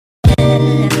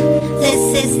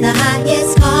is the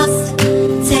highest cost.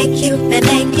 Take you and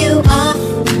make you off,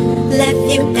 left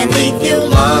you and leave you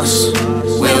lost.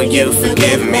 Will you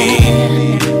forgive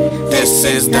me? This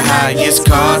is the highest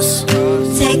cost.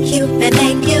 Take you and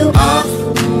make you off,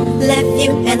 left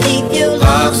you and leave you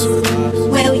lost.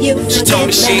 Will you forgive me? She told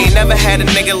me she ain't never had a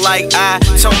nigga like I.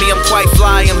 Told me I'm quite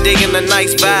fly, I'm digging a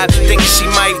nice vibe. Thinking she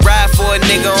might ride for a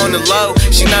nigga on the low.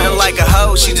 She nothing like a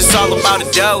hoe, she just all about a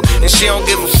dough. And she don't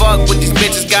give a fuck what these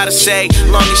bitches gotta say.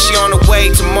 Long as she on the way,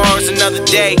 tomorrow's another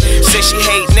day. Say she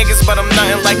hate niggas, but I'm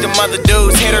nothing like them other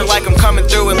dudes. Hit her like I'm coming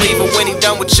through and leave her when he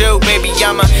done with you. Baby,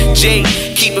 I'm a G,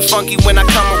 keep it funky when I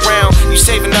come around. You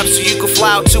saving up so you can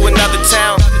fly out to another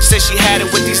town. Say she had it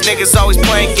with these niggas always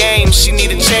playing games. She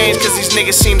need a change cause these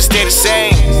niggas seem to stay the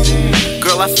same.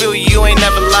 Girl, I feel you ain't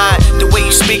never lied. The way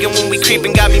you speaking when we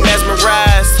creepin' got me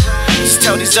mesmerized. Just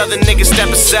tell these other niggas step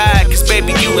aside, cause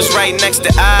baby you was right next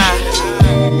to I.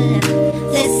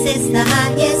 This is the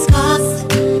highest cost.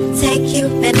 Take you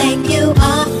and make you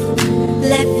off,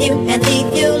 left you and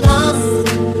leave you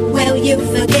lost. Will you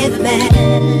forgive me?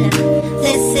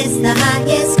 This is the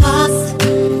highest cost.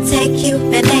 Take you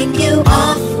and make you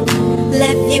off,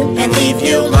 left you and leave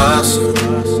you lost.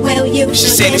 Will you forgive me? She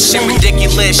say this shit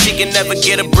ridiculous, she can never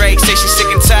get a break. Say she's sick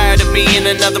and tired of being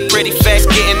another pretty face.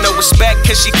 Getting no respect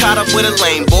cause she caught up with a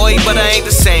lame boy. But I ain't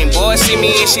the same boy. See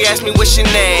me and she asked me what's your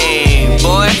name,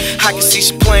 boy. I can see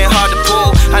she playing hard to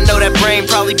pull. I know that brain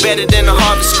probably better than a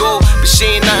Harvard school. But she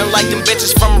ain't nothing like them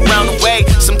bitches from around the way.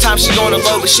 Sometimes she on the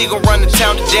low but she gon' run the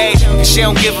town today. And she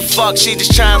don't give a fuck, she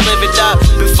just try and live it up.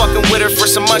 Been fucking with her for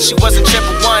some months, she wasn't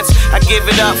tripping once. I give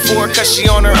it up for her cause she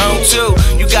on her own too.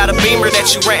 You got a Beamer that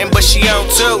you rentin' but she own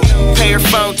too. Pay her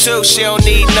phone too, she don't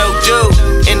need no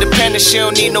dude. Independent, she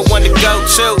don't need no one to go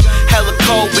to. Hella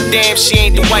cold but damn she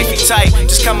ain't the wifey type.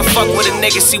 Just come and fuck with a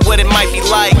nigga, see what it might be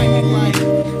like.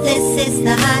 This is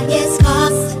the highest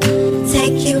cost.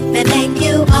 Take you and make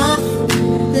you off,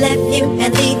 left you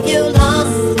and leave you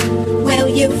lost. Will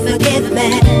you forgive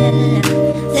me?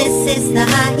 This is the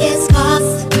highest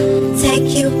cost.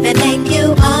 Take you and make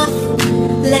you off,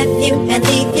 left you and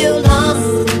leave you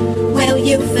lost. Will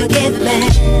you forgive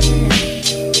me?